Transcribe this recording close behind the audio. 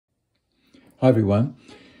Hi everyone.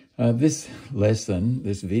 This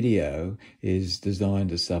video is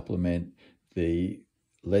designed to supplement the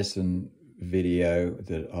lesson video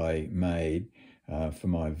that I made for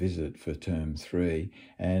my visit for term 3.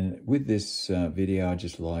 And with this video, I'd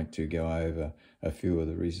just like to go over a few of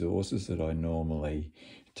the resources that I normally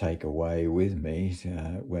take away with me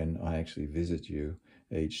when I actually visit you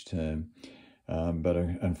each term. But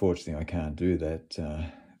unfortunately, I can't do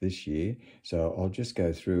that this year. So I'll just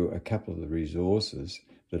go through a couple of the resources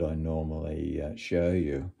that I normally show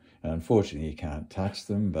you. Unfortunately, you can't touch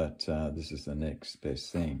them, but this is the next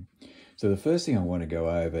best thing. So the first thing I want to go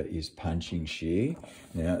over is punching shear.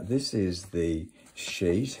 Now, this is the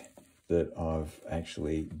sheet that I've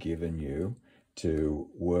actually given you to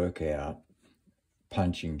work out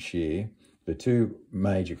punching shear. The two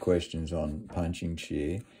major questions on punching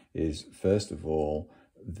shear is, first of all,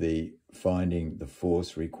 finding the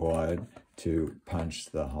force required to punch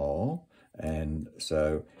the hole. And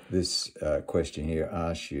so this question here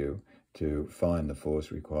asks you to find the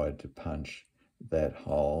force required to punch that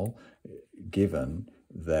hole, given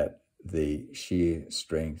that the shear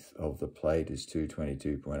strength of the plate is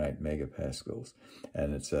 222.8 megapascals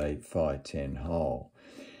and it's a Phi 10 hole.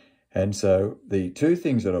 And so the two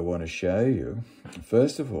things that I want to show you,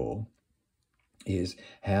 first of all, is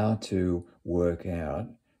how to work out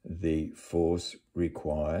the force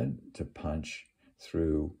required to punch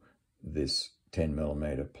through this 10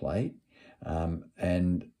 millimeter plate.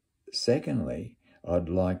 And secondly, I'd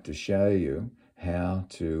like to show you how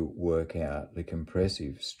to work out the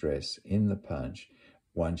compressive stress in the punch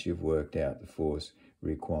once you've worked out the force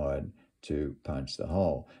required to punch the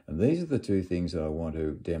hole. And these are the two things that I want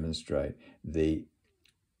to demonstrate. The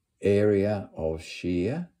area of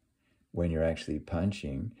shear when you're actually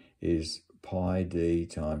punching is pi d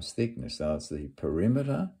times thickness. So it's the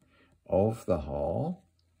perimeter of the hole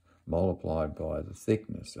multiplied by the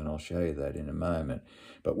thickness, and I'll show you that in a moment.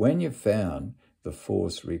 But when you've found the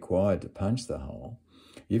force required to punch the hole,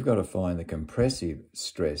 you've got to find the compressive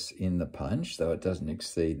stress in the punch so it doesn't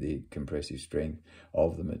exceed the compressive strength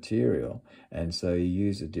of the material. And so you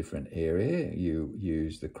use a different area. You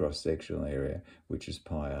use the cross-sectional area, which is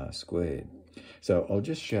pi r squared. So I'll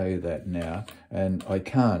just show you that now. And I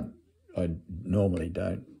normally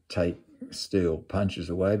don't take steel punches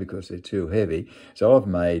away because they're too heavy. So I've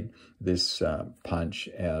made this punch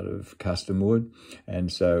out of custom wood.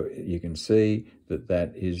 And so you can see that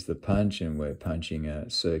that is the punch, and we're punching a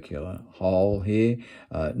circular hole here.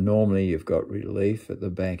 Normally you've got relief at the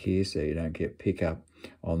back here so you don't get pickup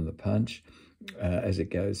on the punch as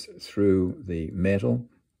it goes through the metal.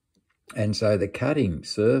 And so the cutting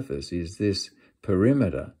surface is this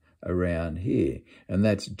perimeter around here, and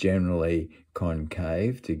that's generally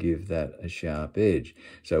concave to give that a sharp edge.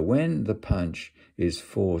 So when the punch is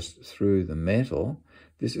forced through the metal,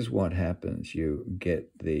 this is what happens. You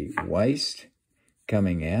get the waste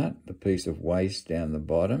coming out, the piece of waste down the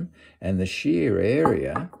bottom, and the shear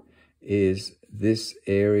area is this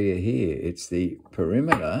area here. It's the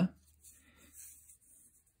perimeter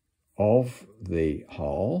of the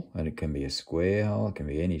hole, and it can be a square hole, it can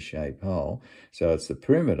be any shape hole. So it's the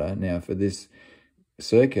perimeter. Now for this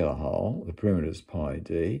circular hole, the perimeter is pi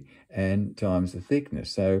d and times the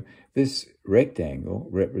thickness. So this rectangle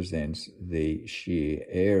represents the shear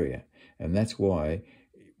area, and that's why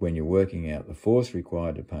when you're working out the force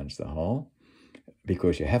required to punch the hole,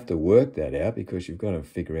 because you have to work that out because you've got to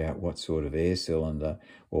figure out what sort of air cylinder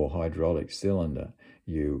or hydraulic cylinder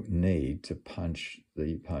you need to punch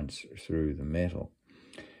through the metal.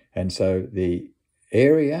 And so the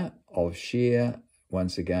area of shear,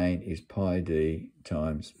 once again, is pi d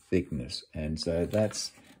times thickness. And so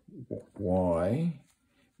that's why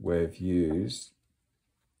we've used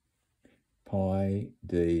pi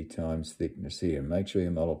d times thickness here. Make sure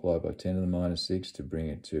you multiply by 10 to the minus 6 to bring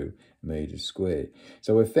it to meters squared.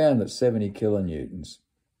 So we've found that 70 kilonewtons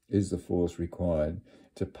is the force required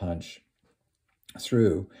to punch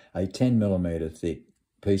through a 10 millimeter thick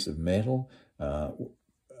piece of metal and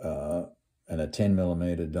a 10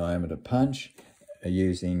 millimeter diameter punch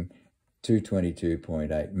using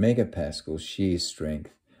 222.8 megapascal shear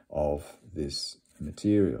strength of this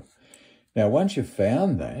material. Now, once you've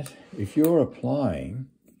found that, if you're applying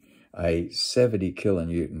a 70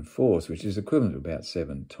 kilonewton force, which is equivalent to about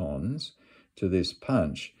 7 tons, to this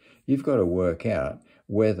punch, you've got to work out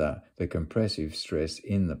whether the compressive stress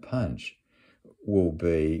in the punch will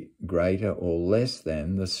be greater or less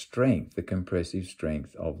than the strength, the compressive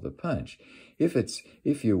strength of the punch.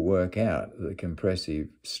 If you work out the compressive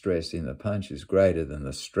stress in the punch is greater than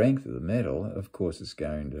the strength of the metal, of course it's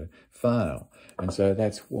going to fail. And so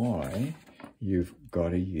that's why you've got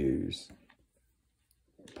to use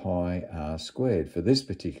pi r squared for this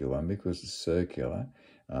particular one because it's circular.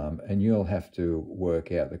 And you'll have to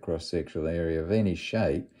work out the cross-sectional area of any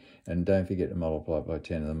shape, and don't forget to multiply it by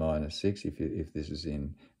 10 to the minus 6 if this is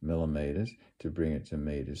in millimetres to bring it to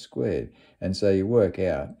metres squared. And so you work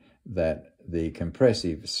out that the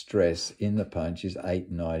compressive stress in the punch is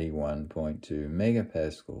 891.2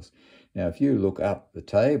 megapascals. Now, if you look up the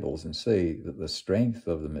tables and see that the strength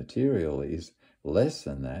of the material is less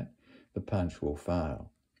than that, the punch will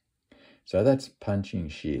fail. So that's punching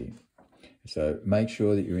shear. So make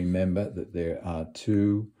sure that you remember that there are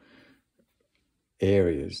two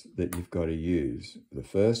areas that you've got to use. The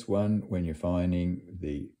first one, when you're finding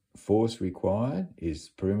the force required, is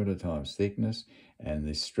perimeter times thickness, and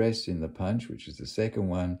the stress in the punch, which is the second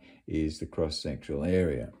one, is the cross-sectional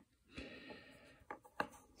area.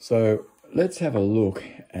 So let's have a look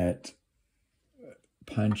at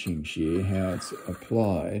punching shear, how it's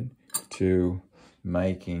applied to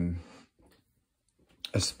making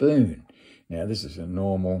a spoon. Now, this is a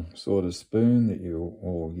normal sort of spoon that you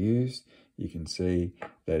all use. You can see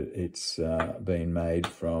that it's been made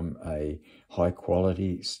from a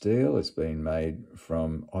high-quality steel. It's been made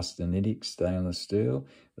from austenitic stainless steel.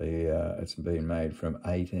 It's been made from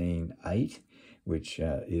 18-8, which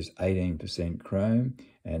is 18% chrome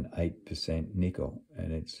and 8% nickel.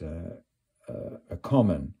 And it's a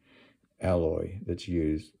common alloy that's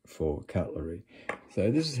used for cutlery.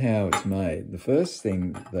 So this is how it's made. The first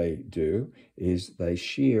thing they do is they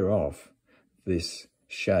shear off this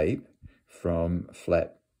shape from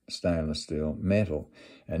flat stainless steel metal.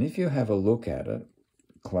 And if you have a look at it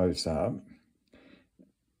close up,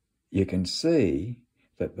 you can see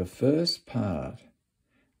that the first part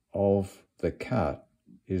of the cut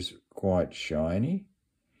is quite shiny,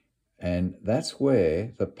 and that's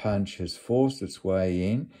where the punch has forced its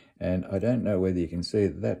way in. And I don't know whether you can see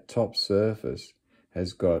that that top surface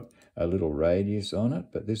has got a little radius on it,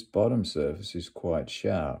 but this bottom surface is quite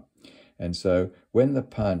sharp. And so when the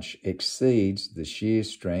punch exceeds the shear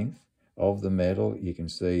strength of the metal, you can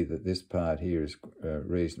see that this part here is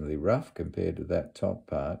reasonably rough compared to that top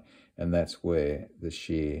part, and that's where the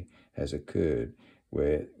shear has occurred,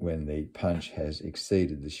 when the punch has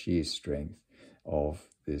exceeded the shear strength of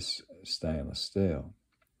this stainless steel.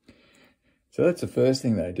 So that's the first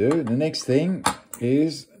thing they do. The next thing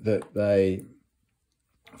is that they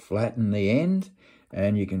flatten the end,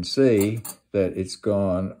 and you can see that it's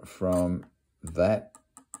gone from that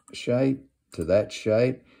shape to that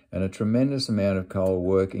shape, and a tremendous amount of cold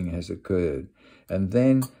working has occurred. And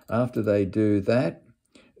then after they do that,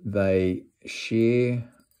 they shear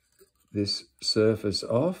this surface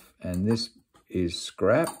off, and this is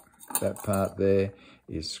scrap. That part there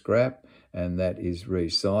is scrap, and that is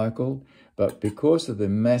recycled. But because of the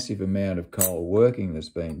massive amount of cold working that's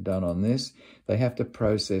been done on this, they have to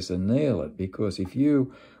process anneal it, because if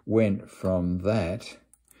you went from that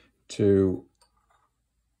to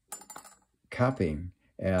cupping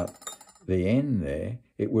out the end there,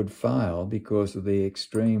 it would fail because of the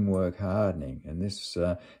extreme work hardening. And this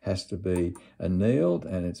has to be annealed,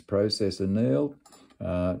 and it's process annealed,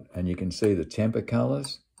 and you can see the temper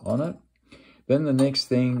colours on it. Then the next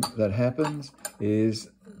thing that happens is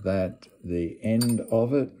that the end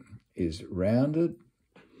of it is rounded,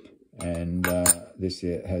 and this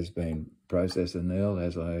has been process annealed,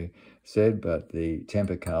 as I said, but the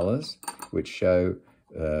temper colours, which show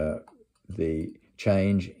the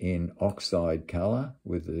change in oxide colour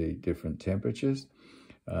with the different temperatures,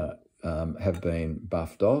 have been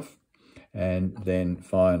buffed off, and then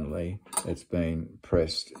finally it's been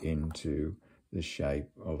pressed into the shape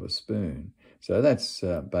of a spoon. So that's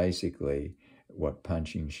basically what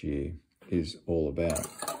punching shear is all about.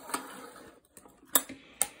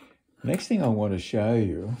 Next thing I want to show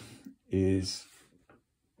you is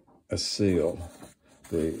a seal.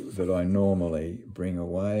 That I normally bring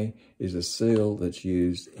away is a seal that's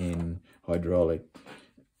used in hydraulic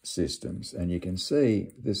systems. And you can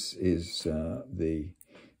see this is the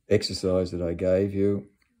exercise that I gave you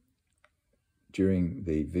during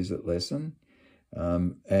the visit lesson.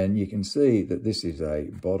 And you can see that this is a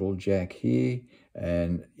bottle jack here,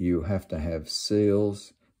 and you have to have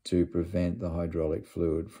seals to prevent the hydraulic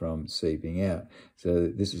fluid from seeping out. So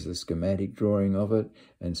this is a schematic drawing of it,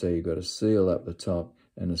 and so you've got a seal up the top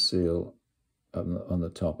and a seal on the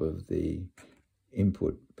top of the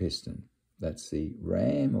input piston. That's the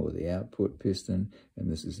ram, or the output piston,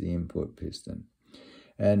 and this is the input piston.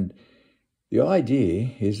 And the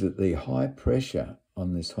idea is that the high pressure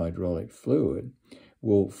on this hydraulic fluid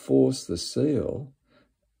will force the seal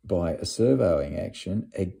by a servoing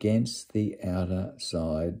action against the outer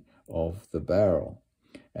side of the barrel.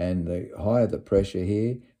 And the higher the pressure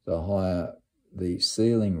here, the higher the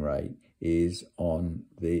sealing rate is on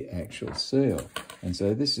the actual seal. And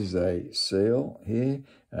so this is a seal here.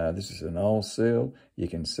 This is an old seal. You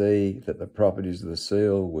can see that the properties of the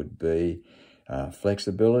seal would be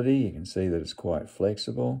flexibility. You can see that it's quite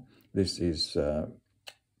flexible. This is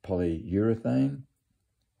polyurethane,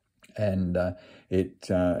 and it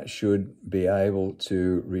should be able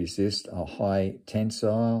to resist a high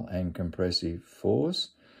tensile and compressive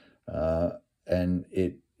force, and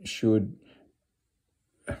it should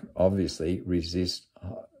obviously resist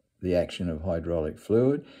the action of hydraulic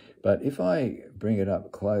fluid. But if I bring it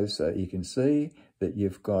up closer, you can see that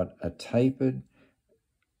you've got a tapered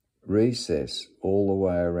recess all the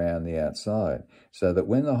way around the outside, so that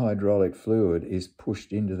when the hydraulic fluid is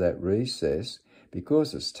pushed into that recess,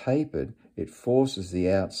 because it's tapered, it forces the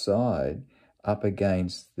outside up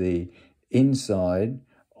against the inside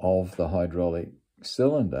of the hydraulic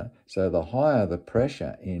cylinder. So the higher the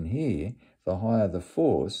pressure in here, the higher the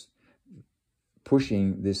force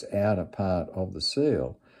pushing this outer part of the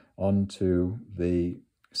seal onto the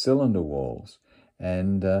cylinder walls.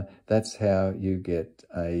 And that's how you get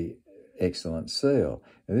a excellent seal.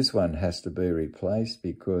 Now, this one has to be replaced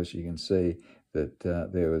because you can see that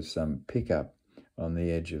there was some pickup on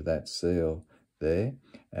the edge of that seal there,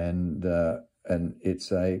 and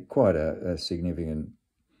it's quite a significant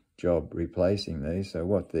job replacing these. So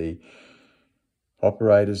what the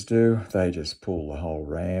operators do, they just pull the whole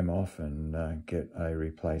ram off and get a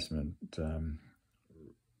replacement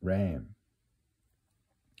ram.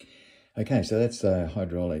 Okay, so that's a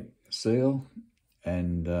hydraulic seal,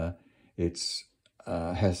 and it's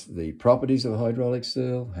has the properties of a hydraulic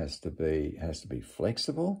seal. Has to be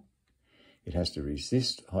flexible. It has to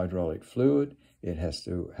resist hydraulic fluid. It has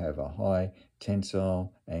to have a high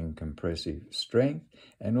tensile and compressive strength,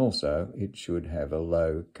 and also it should have a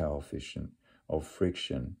low coefficient of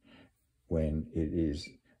friction when it is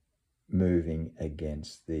moving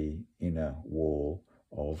against the inner wall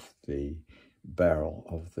of the barrel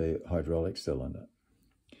of the hydraulic cylinder.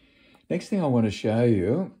 Next thing I want to show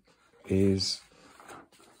you is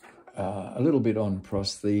a little bit on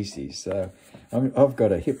prostheses. So I've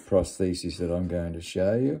got a hip prosthesis that I'm going to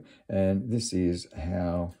show you, and this is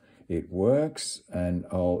how it works, and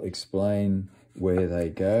I'll explain where they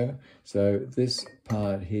go. So this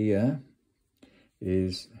part here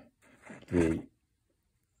is the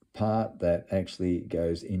part that actually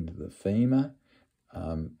goes into the femur,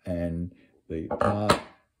 and the part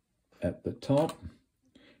at the top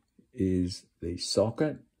is the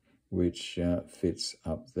socket, which fits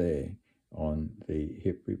up there on the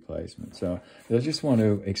hip replacement. So I just want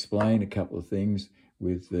to explain a couple of things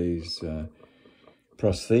with these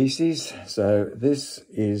prostheses. So this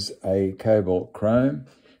is a cobalt chrome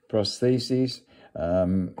prosthesis.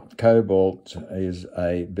 Cobalt is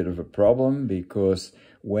a bit of a problem because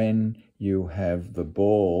when you have the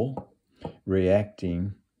ball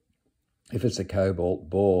reacting, if it's a cobalt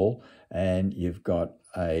ball and you've got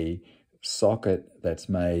a socket that's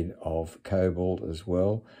made of cobalt as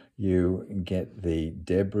well, you get the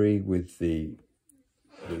debris with the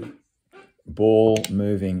ball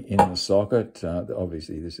moving in the socket.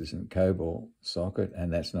 Obviously this isn't cobalt socket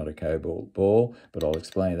and that's not a cobalt ball, but I'll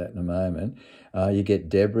explain that in a moment. You get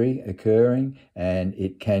debris occurring, and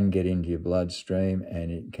it can get into your bloodstream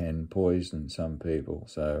and it can poison some people.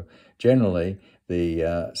 So generally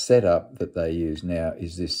the setup that they use now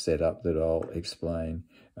is this setup that I'll explain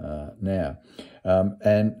now.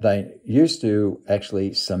 And they used to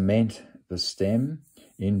actually cement the stem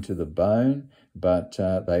into the bone, but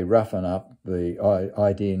they roughen up. The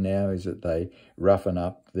idea now is that they roughen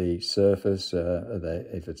up the surface.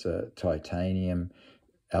 If it's a titanium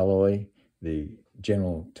alloy, the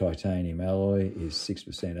general titanium alloy is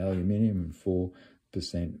 6% aluminium and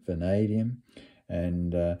 4% vanadium,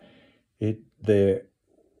 and they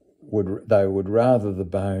would rather the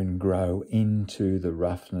bone grow into the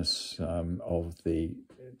roughness of the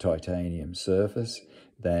titanium surface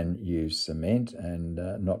than use cement, and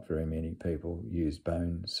not very many people use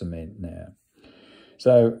bone cement now.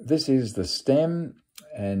 So this is the stem,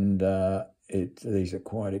 and these are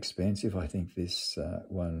quite expensive. I think this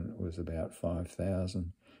one was about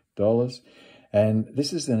 $5,000. And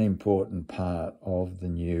this is an important part of the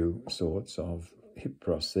new sorts of hip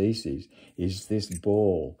prostheses, is this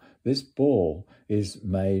ball. This ball is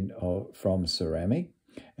made from ceramic,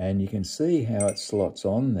 and you can see how it slots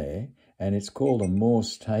on there, and it's called a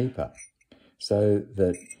Morse taper, so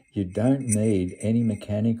that you don't need any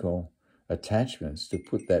mechanical attachments to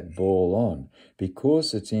put that ball on.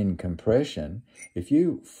 Because it's in compression, if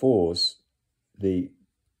you force the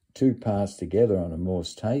two parts together on a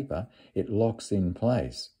Morse taper, it locks in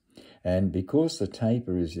place. And because the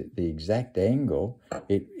taper is at the exact angle,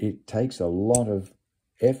 it takes a lot of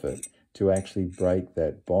effort to actually break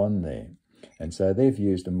that bond there. And so they've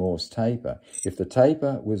used a Morse taper. If the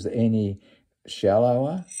taper was any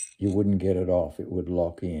shallower, you wouldn't get it off. It would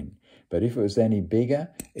lock in. But if it was any bigger,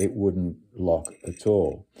 it wouldn't lock at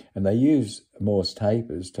all. And they use Morse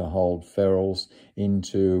tapers to hold ferrules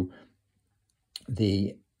into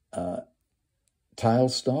the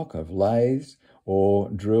tailstock of lathes, or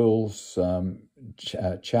drills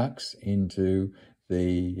chucks into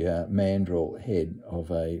the mandrel head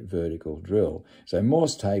of a vertical drill. So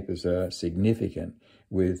Morse tapers are significant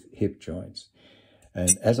with hip joints. And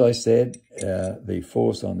as I said, the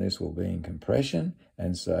force on this will be in compression,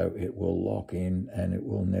 and so it will lock in and it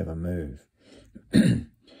will never move.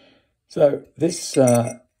 So this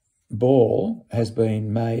ball has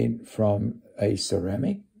been made from a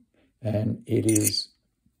ceramic, and it is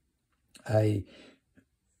a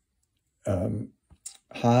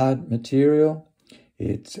hard material.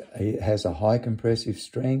 It has a high compressive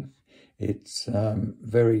strength. It's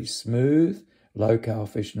very smooth, low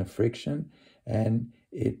coefficient of friction, and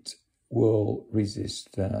it will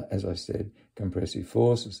resist, as I said, compressive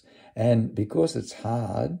forces. And because it's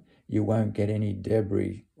hard, you won't get any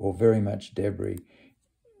debris, or very much debris,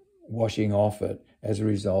 washing off it as a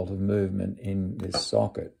result of movement in this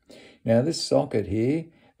socket. Now, this socket here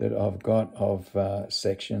that I've got, I've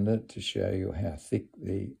sectioned it to show you how thick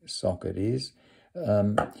the socket is.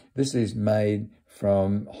 This is made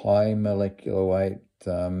from high molecular weight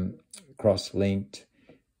cross-linked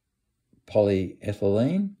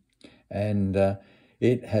polyethylene, and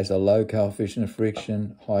it has a low coefficient of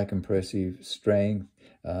friction, high compressive strength.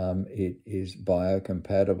 It is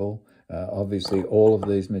biocompatible. Obviously, all of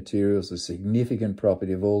these materials, the significant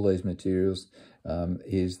property of all these materials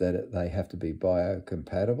is that they have to be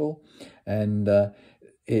biocompatible, and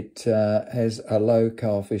it has a low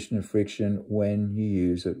coefficient of friction when you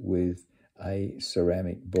use it with a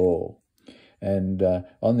ceramic ball. And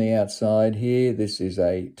on the outside here, this is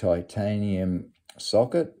a titanium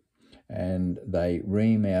socket, and they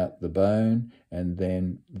ream out the bone, and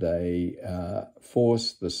then they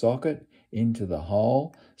force the socket into the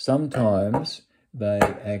hole. Sometimes they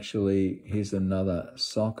actually, here's another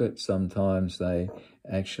socket, sometimes they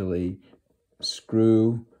actually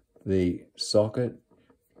screw the socket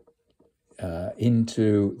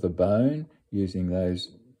into the bone using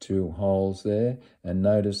those two holes there. And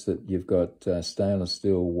notice that you've got stainless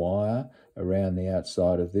steel wire around the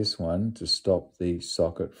outside of this one to stop the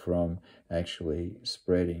socket from actually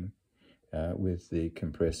spreading with the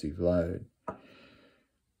compressive load.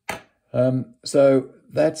 So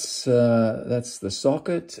that's the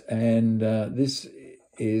socket, and this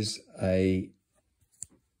is a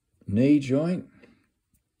knee joint.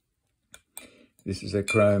 This is a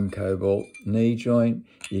chrome cobalt knee joint.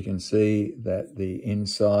 You can see that the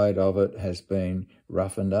inside of it has been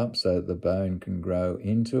roughened up so that the bone can grow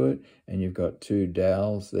into it, and you've got two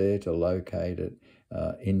dowels there to locate it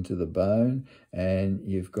into the bone, and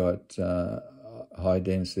you've got high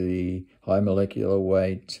density, high molecular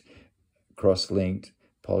weight cross-linked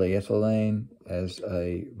polyethylene as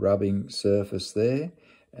a rubbing surface there,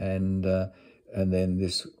 and then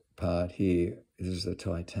this part here, this is the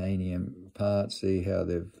titanium part. See how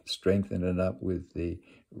they've strengthened it up with the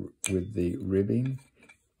ribbing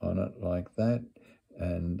on it like that,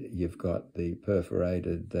 and you've got the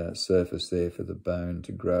perforated surface there for the bone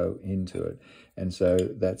to grow into it. And so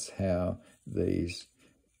that's how these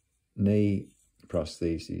knee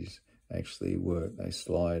prostheses actually work. They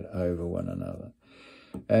slide over one another.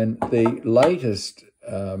 And the latest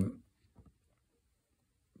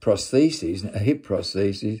prosthesis, a hip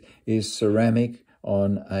prosthesis, is ceramic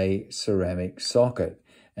on a ceramic socket.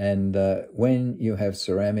 And when you have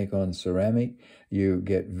ceramic on ceramic, you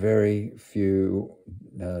get very few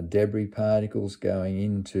debris particles going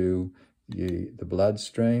into the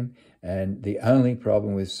bloodstream. And the only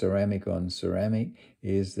problem with ceramic on ceramic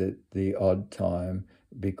is that the odd time,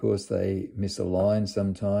 because they misalign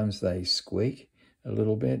sometimes, they squeak a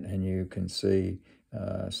little bit, and you can see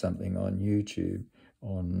something on YouTube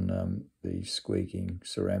on the squeaking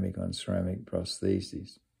ceramic on ceramic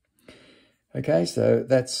prostheses. Okay, so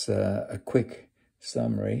that's a quick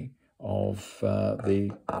summary of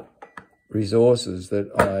the resources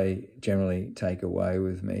that I generally take away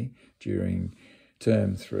with me during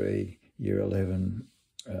Term 3, Year 11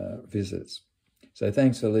 visits. So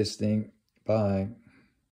thanks for listening. Bye.